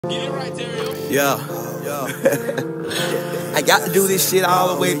Yeah. I got to do this shit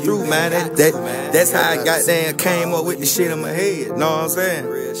all the way through, man. That's how I goddamn came up with the shit in my head. Know what I'm saying?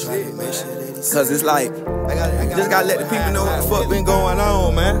 Cause it's like, I just gotta let the people know what the fuck been going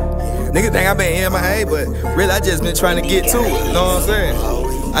on, man. Niggas think I been MIA, but really I just been trying to get to it. Know what I'm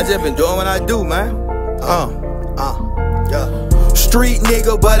saying? I just been doing what I do, man. Yeah. Street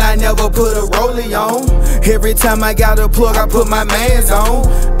nigga, but I never put a rollie on. Every time I got a plug, I put my mans on.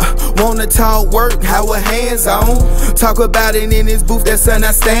 Wanna talk work, how a hands on. Talk about it in this booth, that's something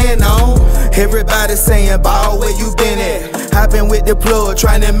I stand on. Everybody saying, ball, where you been at? I been with the plug,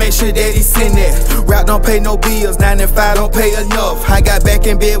 trying to make sure that he send that. Rap don't pay no bills, 9 to 5 don't pay enough. I got back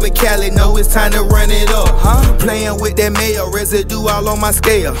in bed with Cali, know it's time to run it up. Playing with that mail, residue all on my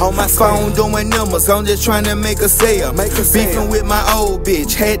scale. On my phone doing numbers, I'm just trying to make a sale. Beefing with my old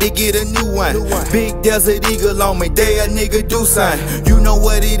bitch, had to get a new one. Big Desert Eagle on me, they a nigga do something. You know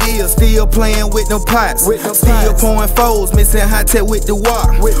what it is, still playing with them pots. Still pouring foes, missing hot tech with the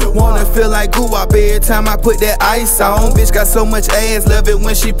walk. Wanna feel like Guwap every time I put that ice on. Bitch got so much ass, love it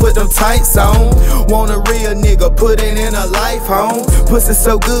when she put them tights on. Want a real nigga, put it in a life home. Pussy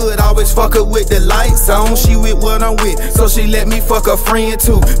so good, always fuck her with the lights on. She with what I'm with, so she let me fuck her friend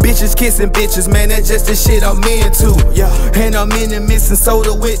too. Bitches kissing bitches, man, that's just the shit I'm into. And I'm in the missing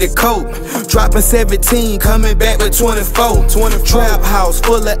soda with the coke. Dropping 17, coming back with 24. Trap house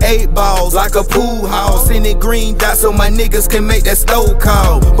full of 8 balls, like a pool house. In the green dot so my niggas can make that stove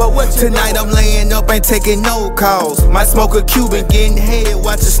call. But what tonight I'm laying up, ain't taking no calls. Might smoke a Cuban, getting head,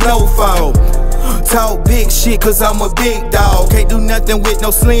 watch the snow fall. Talk big shit cause I'm a big dog. Can't do nothing with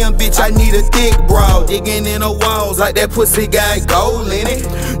no slim bitch, I need a thick bra. Digging in the walls like that pussy got gold in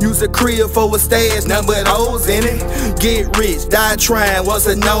it. Use a crib for a stash, none but hoes in it. Get rich, die trying was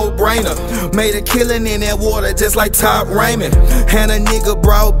a no-brainer. Made a killing in that water just like Top Raymond. And a nigga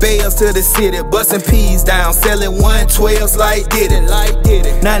brought bales to the city, busting peas down, selling 112s like did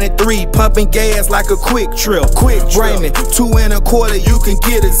it. 93, pumping gas like a quick trip. Raymond, 2 1/4, you can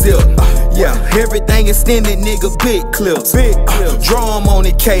get a zip. Yeah, everything extended, nigga, big clips. Drum on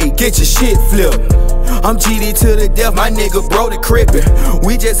the K, get your shit flipped. I'm GD to the death, my nigga bro the crippin'.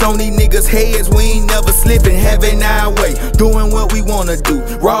 We just on these niggas' heads, we ain't never slippin'. Having our way, doing what we wanna do.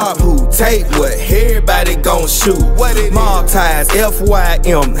 Rob who, take what, everybody gon' shoot. Mob ties,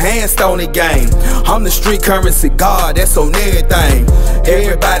 FYM, handstone the game. I'm the street currency god, that's on everything.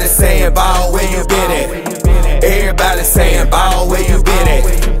 Everybody saying, ball, where you been at? Everybody saying, ball, where you been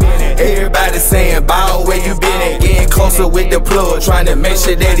at? Everybody saying, ball, where you been at? Getting closer with the plug, trying to make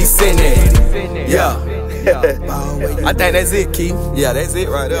sure that he send it. Yeah. I think that's it, Keith. Yeah, that's it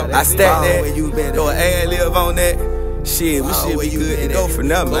right there. I stacked that, throw an ad-lib on that. Shit, we should be good to go for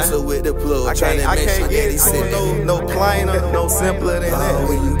nothing, man. I can't get no plainer, no simpler than that.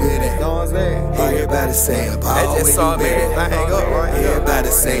 You know what I'm saying? Everybody saying, ball, that just sum everything up right here. Everybody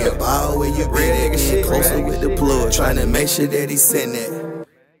saying, ball, where you been at? Getting closer with the plug, trying to make sure that he send that.